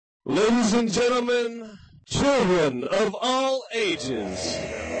Ladies and gentlemen, children of all ages.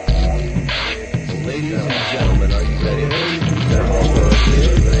 Ladies and gentlemen, are you ready?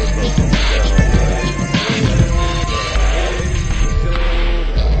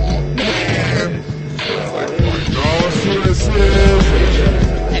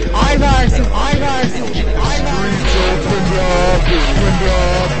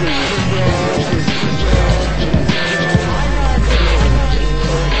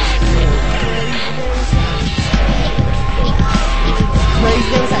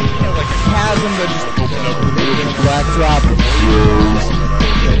 Like a chasm that just opened up in a black drop.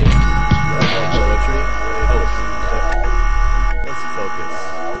 Let's focus.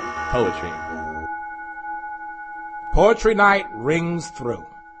 Poetry. Poetry night rings through.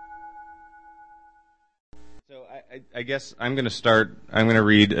 So I guess I'm going to start. I'm going to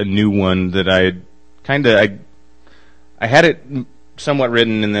read a new one that I had it somewhat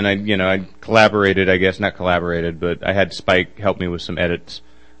written, and then I collaborated. I guess not collaborated, but I had Spike help me with some edits.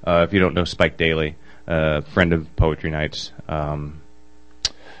 If you don't know Spike Daly, friend of Poetry Nights, long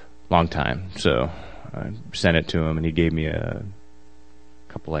time. So I sent it to him, and he gave me a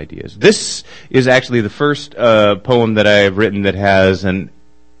couple ideas. This is actually the first poem that I have written that has an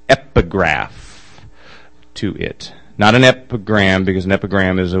epigraph to it. Not an epigram, because an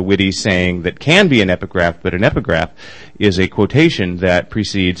epigram is a witty saying that can be an epigraph, but an epigraph is a quotation that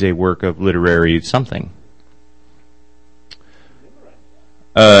precedes a work of literary something.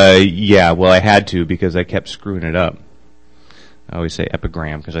 Yeah, well, I had to because I kept screwing it up. I always say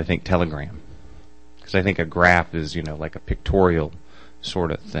epigram because I think telegram. Because I think a graph is, like a pictorial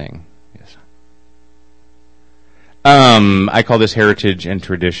sort of thing. Yes. I call this heritage and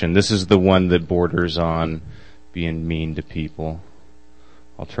tradition. This is the one that borders on being mean to people.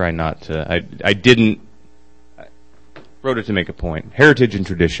 I'll try not to. I wrote it to make a point. Heritage and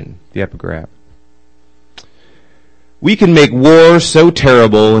tradition, the epigraph. We can make war so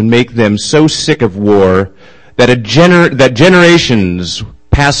terrible and make them so sick of war that generations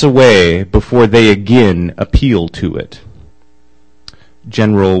pass away before they again appeal to it.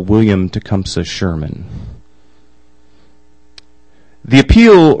 General William Tecumseh Sherman. The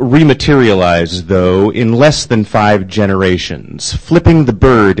appeal rematerialized, though, in less than 5 generations, flipping the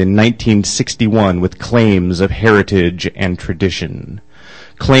bird in 1961 with claims of heritage and tradition.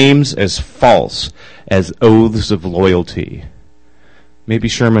 Claims as false as oaths of loyalty. Maybe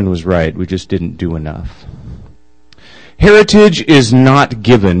Sherman was right, we just didn't do enough. Heritage is not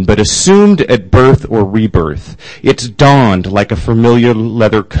given, but assumed at birth or rebirth. It's donned like a familiar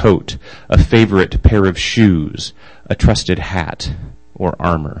leather coat, a favorite pair of shoes, a trusted hat, or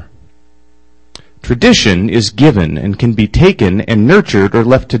armor. Tradition is given and can be taken and nurtured or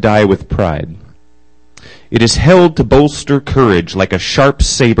left to die with pride. It is held to bolster courage like a sharp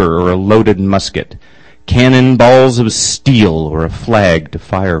saber or a loaded musket, cannon balls of steel or a flag to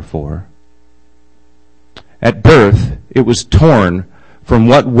fire for. At birth, it was torn from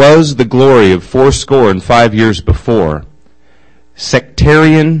what was the glory of 65 years before.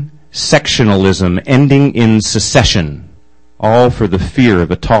 Sectarian sectionalism ending in secession, all for the fear of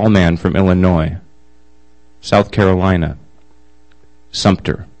a tall man from Illinois. South Carolina.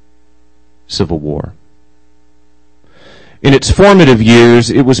 Sumter. Civil War. In its formative years,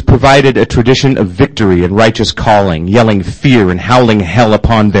 it was provided a tradition of victory and righteous calling, yelling fear and howling hell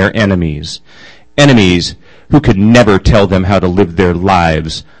upon their enemies. Enemies who could never tell them how to live their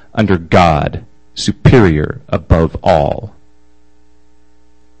lives under God, superior above all.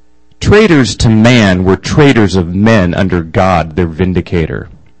 Traitors to man were traitors of men under God, their vindicator.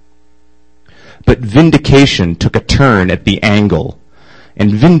 But vindication took a turn at the angle,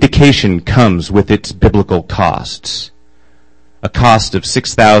 and vindication comes with its biblical costs. A cost of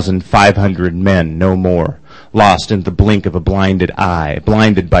 6,500 men, no more, lost in the blink of a blinded eye,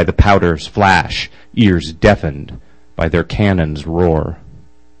 blinded by the powder's flash, ears deafened by their cannon's roar.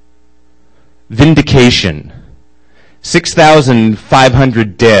 Vindication.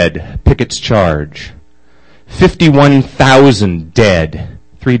 6,500 dead, Pickett's charge. 51,000 dead,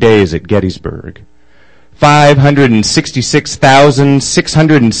 3 days at Gettysburg.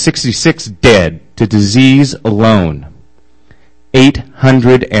 566,666 dead to disease alone.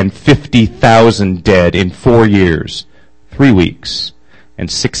 850,000 dead in 4 years, 3 weeks, and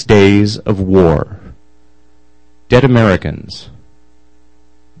 6 days of war. Dead Americans.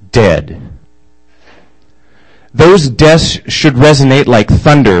 Dead. Those deaths should resonate like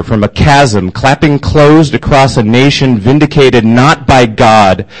thunder from a chasm clapping closed across a nation vindicated not by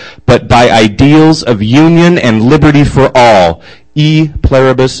God, but by ideals of union and liberty for all, e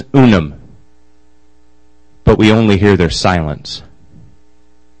pluribus unum. But we only hear their silence.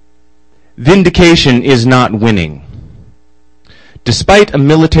 Vindication is not winning. Despite a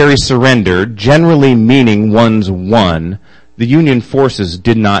military surrender generally meaning one's won, the Union forces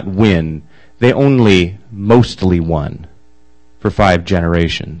did not win. They only mostly won for 5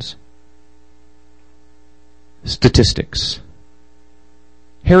 generations. Statistics.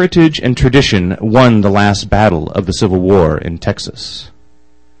 Heritage and tradition won the last battle of the Civil War in Texas.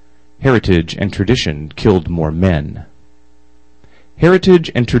 Heritage and tradition killed more men.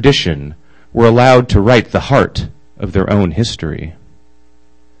 Heritage and tradition were allowed to write the heart of their own history.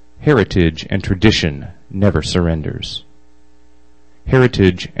 Heritage and tradition never surrenders.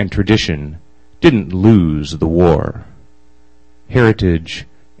 Heritage and tradition didn't lose the war. Heritage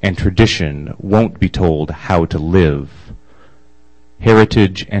and tradition won't be told how to live.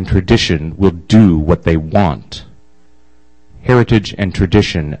 Heritage and tradition will do what they want. Heritage and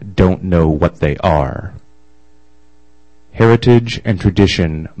tradition don't know what they are. Heritage and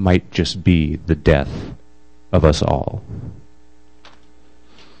tradition might just be the death of us all.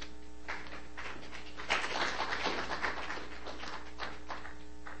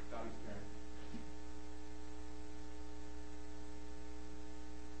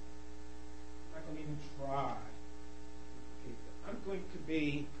 I'm going to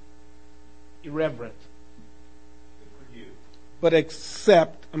be irreverent. Good for you. But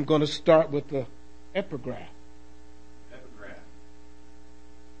except I'm going to start with the epigraph.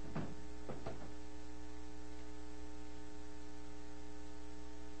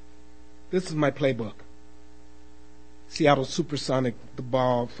 This is my playbook. Seattle Supersonic, the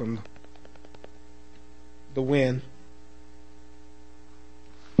ball from the wind.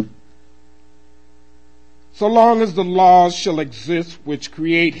 So long as the laws shall exist which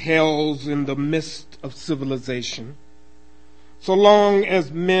create hells in the midst of civilization, so long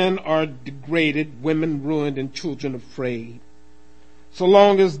as men are degraded, women ruined, and children afraid, so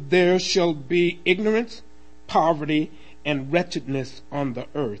long as there shall be ignorance, poverty, and wretchedness on the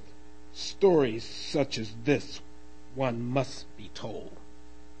earth, stories such as this one must be told.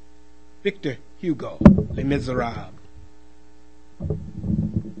 Victor Hugo, Les Miserables.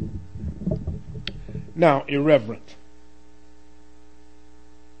 Now, irreverent.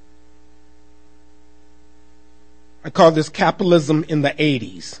 I call this capitalism in the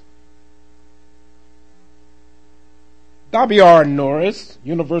 80s. Dobbie R. Norris,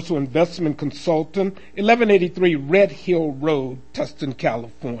 Universal Investment Consultant, 1183 Red Hill Road, Tustin,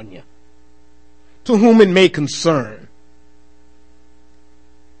 California. To whom it may concern.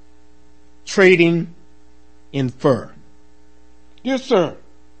 Trading in fur. Dear sir,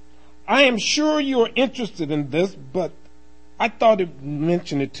 I am sure you are interested in this, but I thought I'd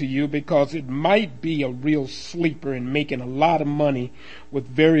mention it to you because it might be a real sleeper in making a lot of money with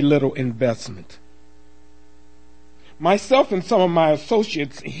very little investment. Myself and some of my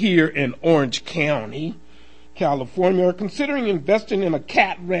associates here in Orange County, California, are considering investing in a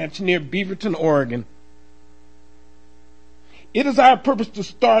cat ranch near Beaverton, Oregon. It is our purpose to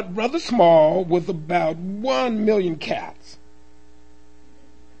start rather small with about 1 million cats.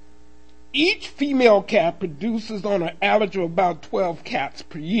 Each female cat produces on an average of about 12 cats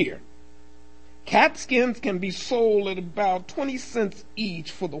per year. Cat skins can be sold at about 20 cents each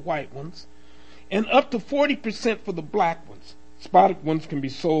for the white ones and up to 40% for the black ones. Spotted ones can be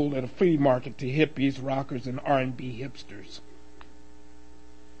sold at a flea market to hippies, rockers, and R&B hipsters.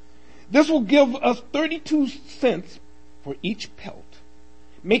 This will give us 32 cents for each pelt,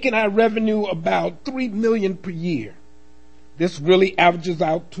 making our revenue about $3 million per year. This really averages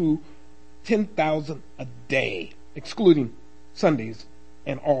out to $10,000 a day, excluding Sundays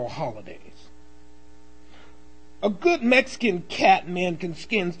and all holidays. A good Mexican cat man can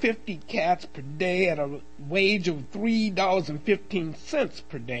skin 50 cats per day at a wage of $3.15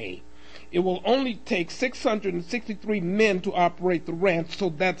 per day. It will only take 663 men to operate the ranch, so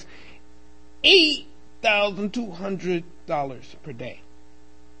that's $8,200 per day.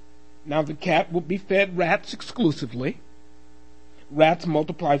 Now the cat will be fed rats exclusively. Rats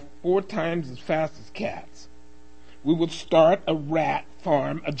multiply 4 times as fast as cats. We would start a rat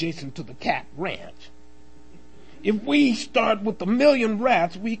farm adjacent to the cat ranch. If we start with 1 million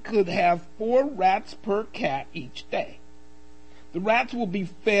rats, we could have 4 rats per cat each day. The rats will be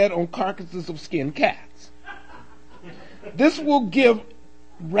fed on carcasses of skinned cats. This will give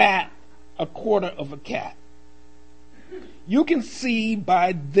rat a quarter of a cat. You can see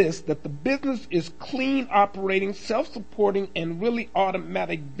by this that the business is clean, operating, self-supporting, and really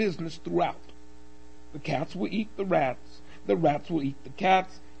automatic business throughout. The cats will eat the rats will eat the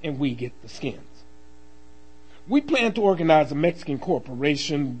cats, and we get the skins. We plan to organize a Mexican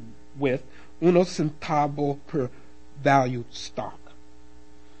corporation with 1 centavo per valued stock.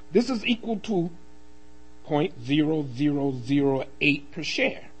 This is equal to 0.0008 per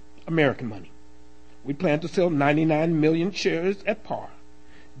share, American money. We plan to sell 99 million shares at par.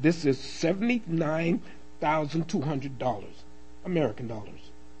 This is $79,200, American dollars.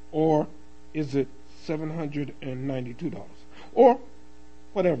 Or is it $792? Or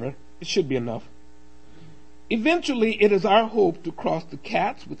whatever, it should be enough. Eventually, it is our hope to cross the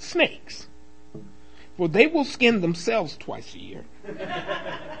cats with snakes, for they will skin themselves twice a year.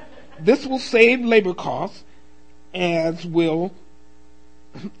 This will save labor costs, as will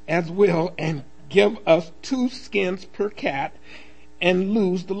and give us 2 skins per cat and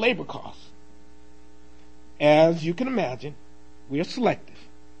lose the labor costs. As you can imagine, we are selective,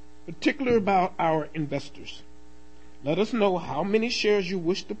 particular about our investors. Let us know how many shares you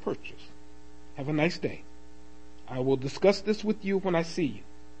wish to purchase. Have a nice day. I will discuss this with you when I see you,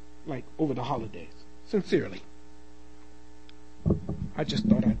 like over the holidays. Sincerely. I just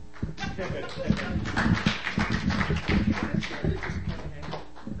thought I'd... I want to do it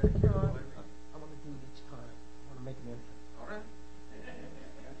each time. I want to make an entry. All right.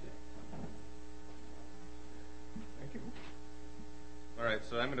 Thank you. All right,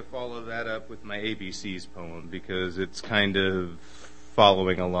 so I'm going to follow that up with my ABCs poem because it's kind of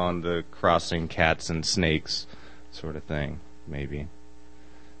following along the crossing cats and snakes sort of thing, maybe.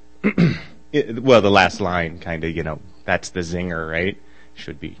 Well, the last line kind of, that's the zinger, right?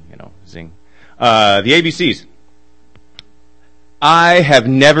 Should be, zing. The ABCs. I have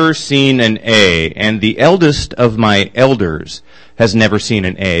never seen an A, and the eldest of my elders has never seen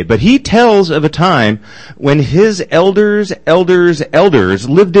an A. But he tells of a time when his elders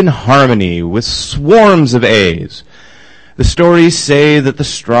lived in harmony with swarms of A's. The stories say that the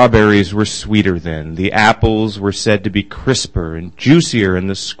strawberries were sweeter then, the apples were said to be crisper and juicier, and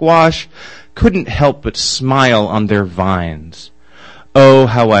the squash couldn't help but smile on their vines. Oh,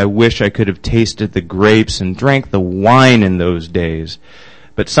 how I wish I could have tasted the grapes and drank the wine in those days.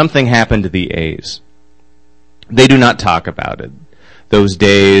 But something happened to the A's. They do not talk about it, those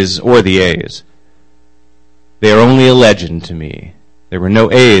days or the A's. They are only a legend to me. There were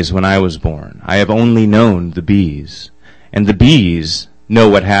no A's when I was born. I have only known the B's. And the B's know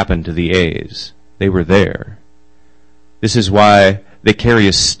what happened to the A's. They were there. This is why they carry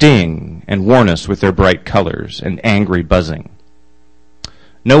a sting and warn us with their bright colors and angry buzzing.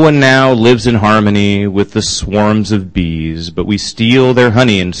 No one now lives in harmony with the swarms of bees, but we steal their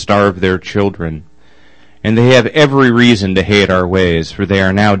honey and starve their children. And they have every reason to hate our ways, for they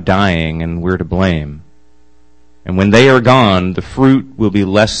are now dying and we're to blame. And when they are gone, the fruit will be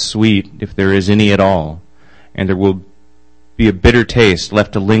less sweet, if there is any at all, and there will be a bitter taste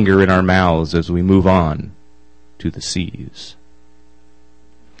left to linger in our mouths as we move on to the seas.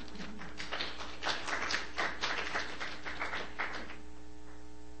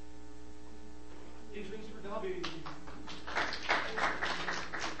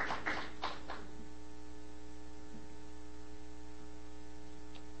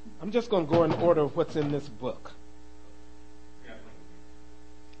 I'm just going to go in order of what's in this book.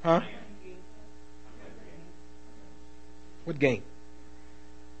 Huh? What game?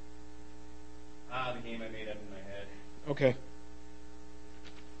 The game I made up in my head. Okay.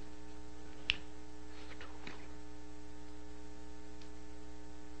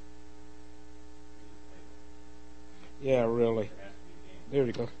 Yeah, really. There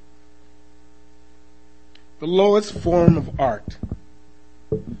we go. The lowest form of art.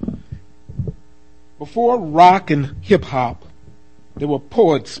 Before rock and hip-hop, there were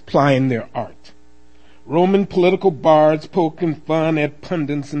poets plying their art. Roman political bards poking fun at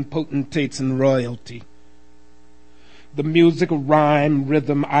pundits and potentates and royalty. The music of rhyme,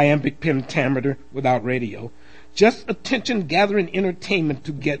 rhythm, iambic pentameter without radio. Just attention-gathering entertainment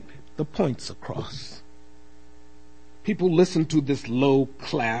to get the points across. People listen to this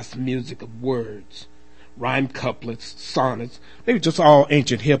low-class music of words, rhyme couplets, sonnets, maybe just all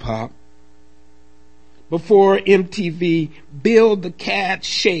ancient hip-hop. Before MTV, Bill the Cat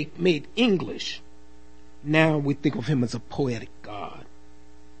Shake made English. Now we think of him as a poetic god.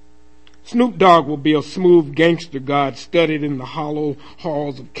 Snoop Dogg will be a smooth gangster god studied in the hollow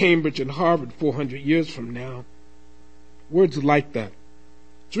halls of Cambridge and Harvard 400 years from now. Words are like that.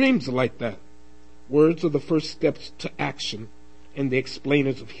 Dreams are like that. Words are the first steps to action and the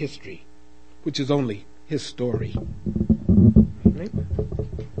explainers of history, which is only his story. Right?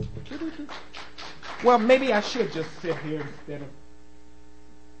 Well, maybe I should just sit here instead of...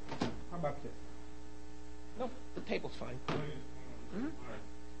 How about this? No, the table's fine. Mm-hmm.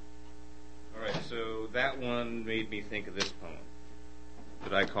 All right, so that one made me think of this poem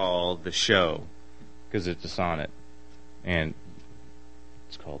that I call The Show, because it's a sonnet. And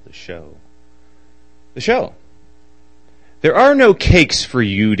It's called The Show. The Show. There are no cakes for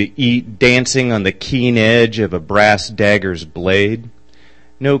you to eat dancing on the keen edge of a brass dagger's blade.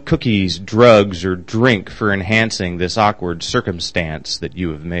 No cookies, drugs, or drink for enhancing this awkward circumstance that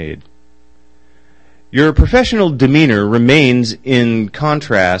you have made. Your professional demeanor remains in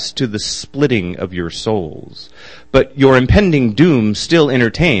contrast to the splitting of your souls, but your impending doom still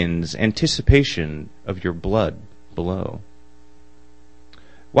entertains anticipation of your blood below.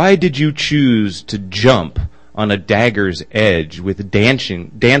 Why did you choose to jump on a dagger's edge with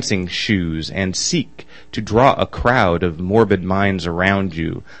dancing shoes and seek to draw a crowd of morbid minds around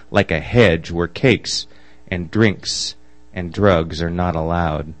you like a hedge where cakes and drinks and drugs are not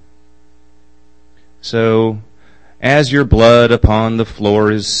allowed? So, as your blood upon the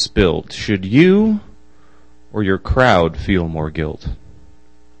floor is spilt, should you or your crowd feel more guilt?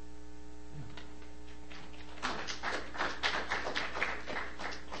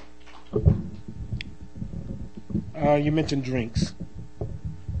 You mentioned drinks.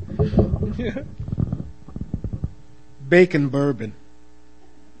 Bacon bourbon.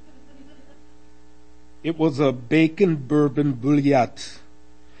 It was a bacon bourbon bouillette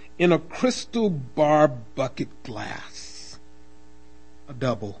in a crystal bar bucket glass. A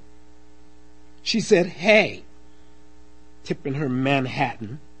double. She said, "Hey," tipping her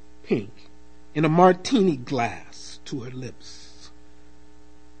Manhattan pink in a martini glass to her lips,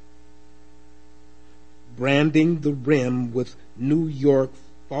 branding the rim with New York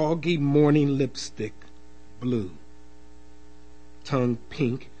foggy morning lipstick blue, tongue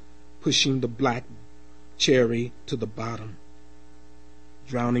pink, pushing the black cherry to the bottom,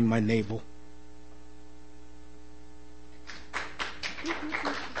 drowning my navel. All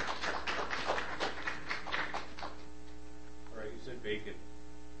right, you said bacon.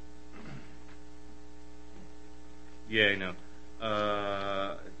 Yeah, I know.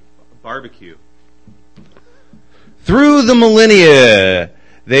 Barbecue. Through the millennia,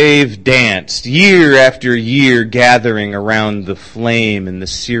 they've danced, year after year, gathering around the flame in the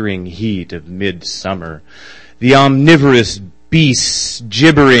searing heat of midsummer. The omnivorous beasts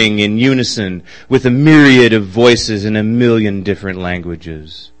gibbering in unison with a myriad of voices in a million different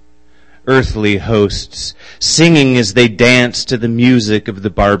languages. Earthly hosts singing as they dance to the music of the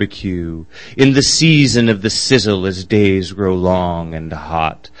barbecue, in the season of the sizzle as days grow long and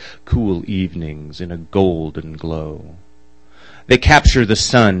hot, cool evenings in a golden glow. They capture the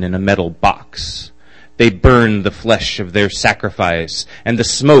sun in a metal box. They burn the flesh of their sacrifice, and the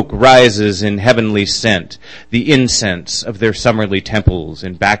smoke rises in heavenly scent, the incense of their summerly temples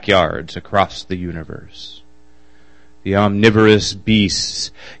in backyards across the universe. The omnivorous beasts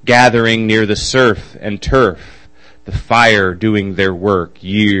gathering near the surf and turf, the fire doing their work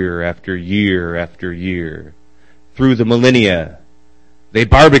year after year after year. Through the millennia, they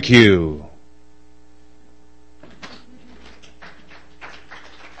barbecue.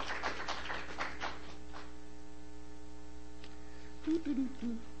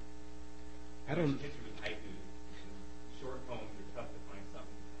 I don't.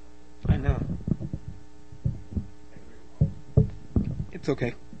 I know. It's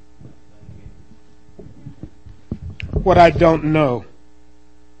okay. What I don't know.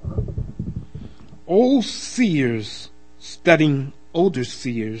 Old seers studying older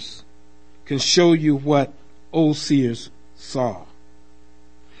seers can show you what old seers saw.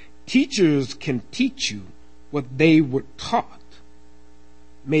 Teachers can teach you what they were taught,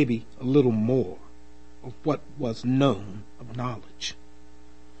 maybe a little more of what was known of knowledge.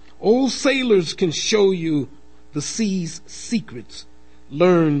 Old sailors can show you the sea's secrets,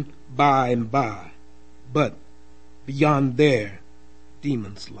 learned by and by, but beyond there,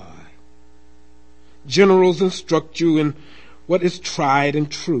 demons lie. Generals instruct you in what is tried and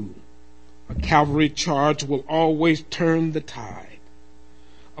true. A cavalry charge will always turn the tide.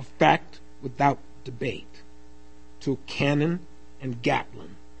 A fact without debate, till cannon and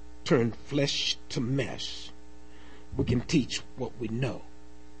Gatlin turn flesh to mesh. We can teach what we know,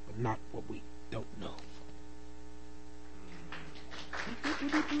 but not what we don't know.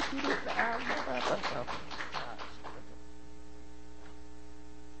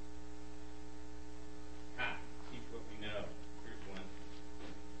 Teach what we know. Here's one.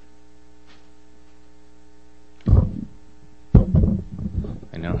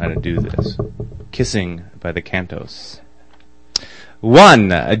 I know how to do this. Kissing by the Cantos.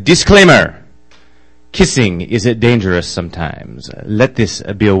 1. A disclaimer. Kissing is dangerous sometimes. Let this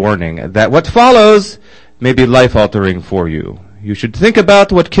be a warning that what follows may be life-altering for you. You should think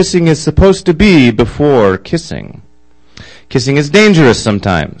about what kissing is supposed to be before kissing. Kissing is dangerous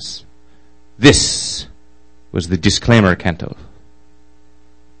sometimes. This was the disclaimer canto.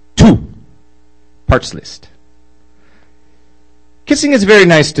 parts list. Kissing is very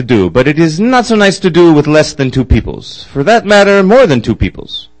nice to do, but it is not so nice to do with less than two peoples. For that matter, more than two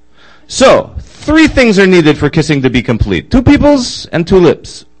peoples. So, 3 things are needed for kissing to be complete. 2 peoples and 2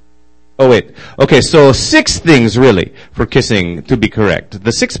 lips. Oh wait. Okay, so 6 things really for kissing to be correct.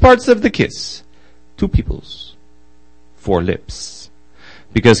 The 6 parts of the kiss. 2 peoples. 4 lips.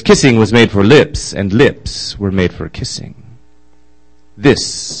 Because kissing was made for lips, and lips were made for kissing.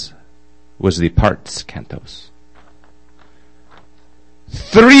 This was the parts cantos.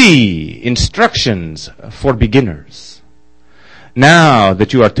 3 instructions for beginners. Now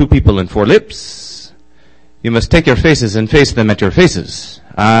that you are 2 people and 4 lips, you must take your faces and face them at your faces.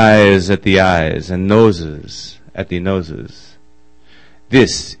 Eyes at the eyes and noses at the noses.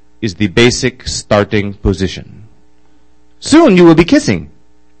 This is the basic starting position. Soon you will be kissing.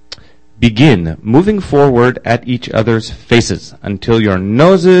 Begin moving forward at each other's faces until your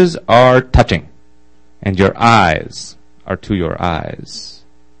noses are touching and your eyes are to your eyes.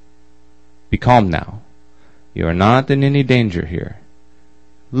 Be calm now. You are not in any danger here.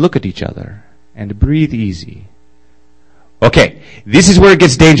 Look at each other and breathe easy. Okay, this is where it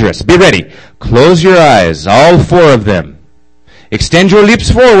gets dangerous. Be ready. Close your eyes, all 4 of them. Extend your lips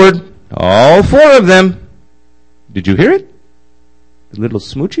forward, all 4 of them. Did you hear it? The little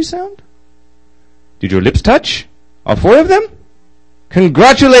smoochy sound? Did your lips touch? All 4 of them?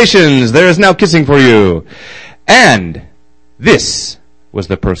 Congratulations! There is now kissing for you. And this was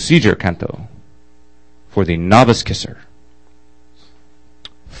the procedure canto for the novice kisser.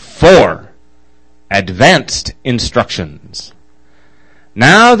 4 advanced instructions.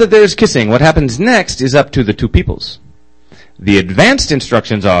 Now that there's kissing, what happens next is up to the 2 peoples. The advanced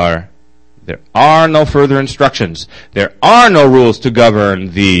instructions are, there are no further instructions. There are no rules to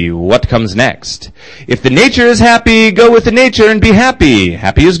govern the what comes next. If the nature is happy, go with the nature and be happy.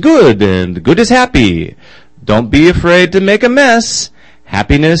 Happy is good, and good is happy. Don't be afraid to make a mess.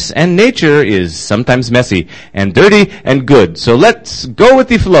 Happiness and nature is sometimes messy and dirty and good. So let's go with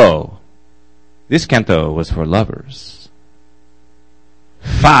the flow. This canto was for lovers.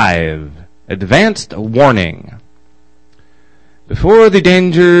 5. Advanced warning. Beware the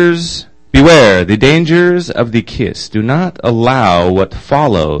dangers of the kiss. Do not allow what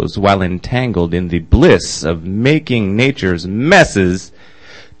follows while entangled in the bliss of making nature's messes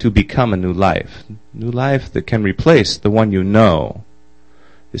to become a new life. New life that can replace the one you know.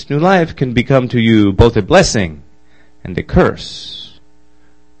 This new life can become to you both a blessing and a curse.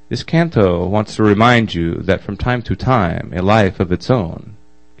 This canto wants to remind you that from time to time, a life of its own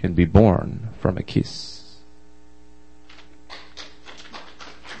can be born from a kiss.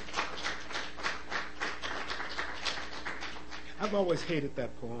 I've always hated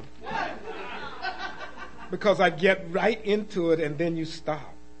that poem. Because I get right into it and then you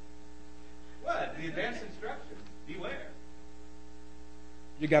stop. What? The advanced instructions. Beware.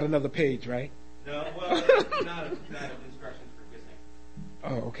 You got another page, right? No, well, not instructions for kissing.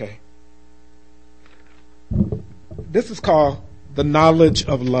 Oh, okay. This is called The Knowledge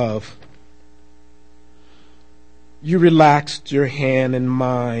of Love. You relaxed your hand in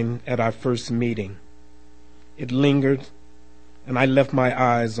mine at our first meeting. It lingered, and I left my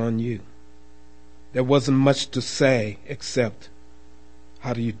eyes on you. There wasn't much to say except,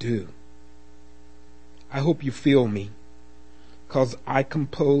 how do you do? I hope you feel me, 'cause I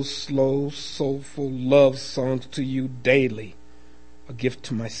compose slow, soulful love songs to you daily, a gift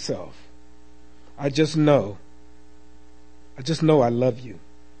to myself. I just know I love you.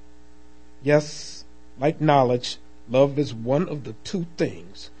 Yes, like knowledge, love is one of the 2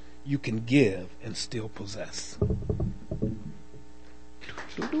 things you can give and still possess.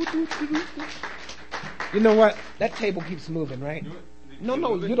 You know what? That table keeps moving, right? No,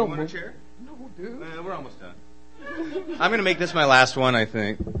 you don't move. Chair? No, dude. We're almost done. I'm going to make this my last one, I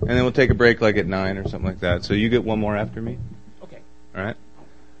think. And then we'll take a break like at 9 or something like that. So you get one more after me? Okay. All right.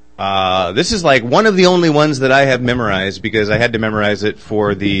 This is like one of the only ones that I have memorized because I had to memorize it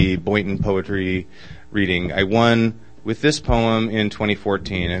for the Boynton poetry reading. I won with this poem in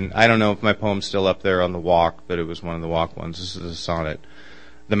 2014. And I don't know if my poem's still up there on the walk, but it was one of the walk ones. This is a sonnet.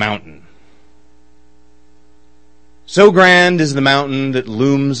 The Mountain. So grand is the mountain that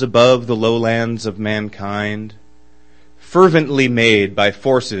looms above the lowlands of mankind, fervently made by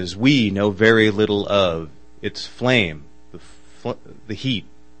forces we know very little of, its flame, the heat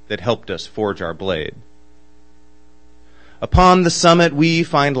that helped us forge our blade. Upon the summit we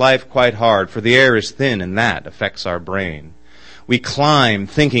find life quite hard, for the air is thin and that affects our brain. We climb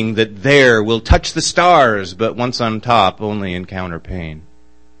thinking that there we'll touch the stars, but once on top only encounter pain.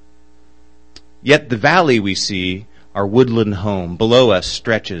 Yet the valley we see, Our woodland home below us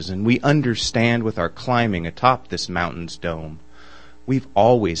stretches, and we understand with our climbing atop this mountain's dome. We've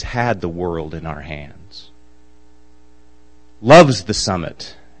always had the world in our hands. Love's the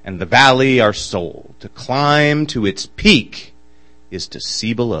summit, and the valley our soul. To climb to its peak is to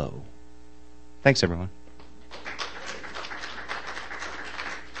see below. Thanks, everyone.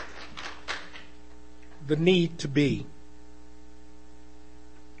 The need to be.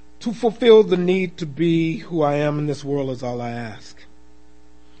 To fulfill the need to be who I am in this world is all I ask.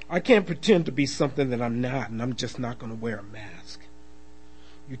 I can't pretend to be something that I'm not, and I'm just not going to wear a mask.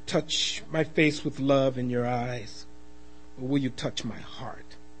 You touch my face with love in your eyes, but will you touch my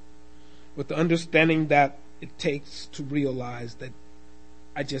heart? With the understanding that it takes to realize that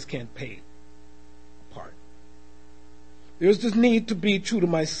I just can't pay it apart. There's this need to be true to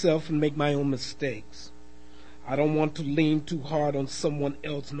myself and make my own mistakes. I don't want to lean too hard on someone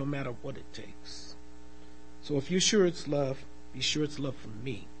else no matter what it takes. So if you're sure it's love, be sure it's love for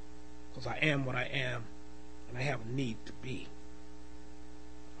me. Because I am what I am, and I have a need to be.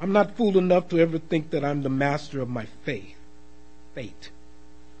 I'm not fool enough to ever think that I'm the master of my fate.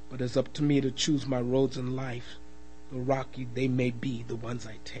 But it's up to me to choose my roads in life, though rocky they may be, the ones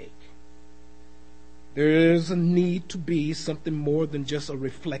I take. There is a need to be something more than just a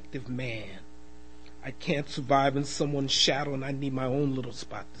reflective man. I can't survive in someone's shadow, and I need my own little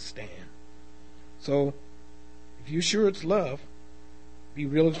spot to stand. So, if you're sure it's love, be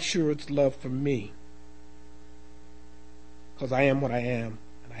real sure it's love for me. Because I am what I am,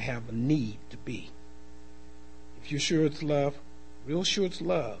 and I have a need to be. If you're sure it's love, real sure it's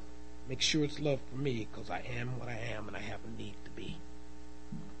love, make sure it's love for me, because I am what I am, and I have a need to be.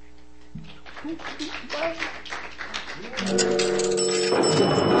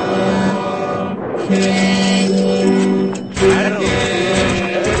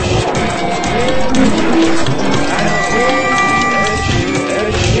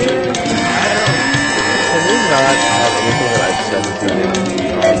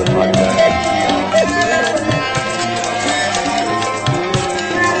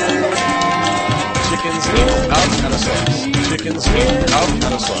 Chickens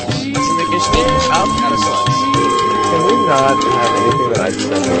out of sauce. That's an English out of sauce. Can we not have anything that I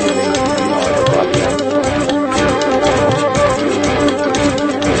said on the podcast?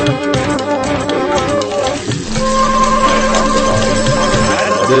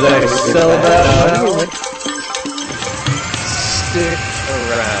 Did I sell that? Stick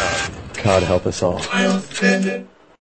around. God help us all.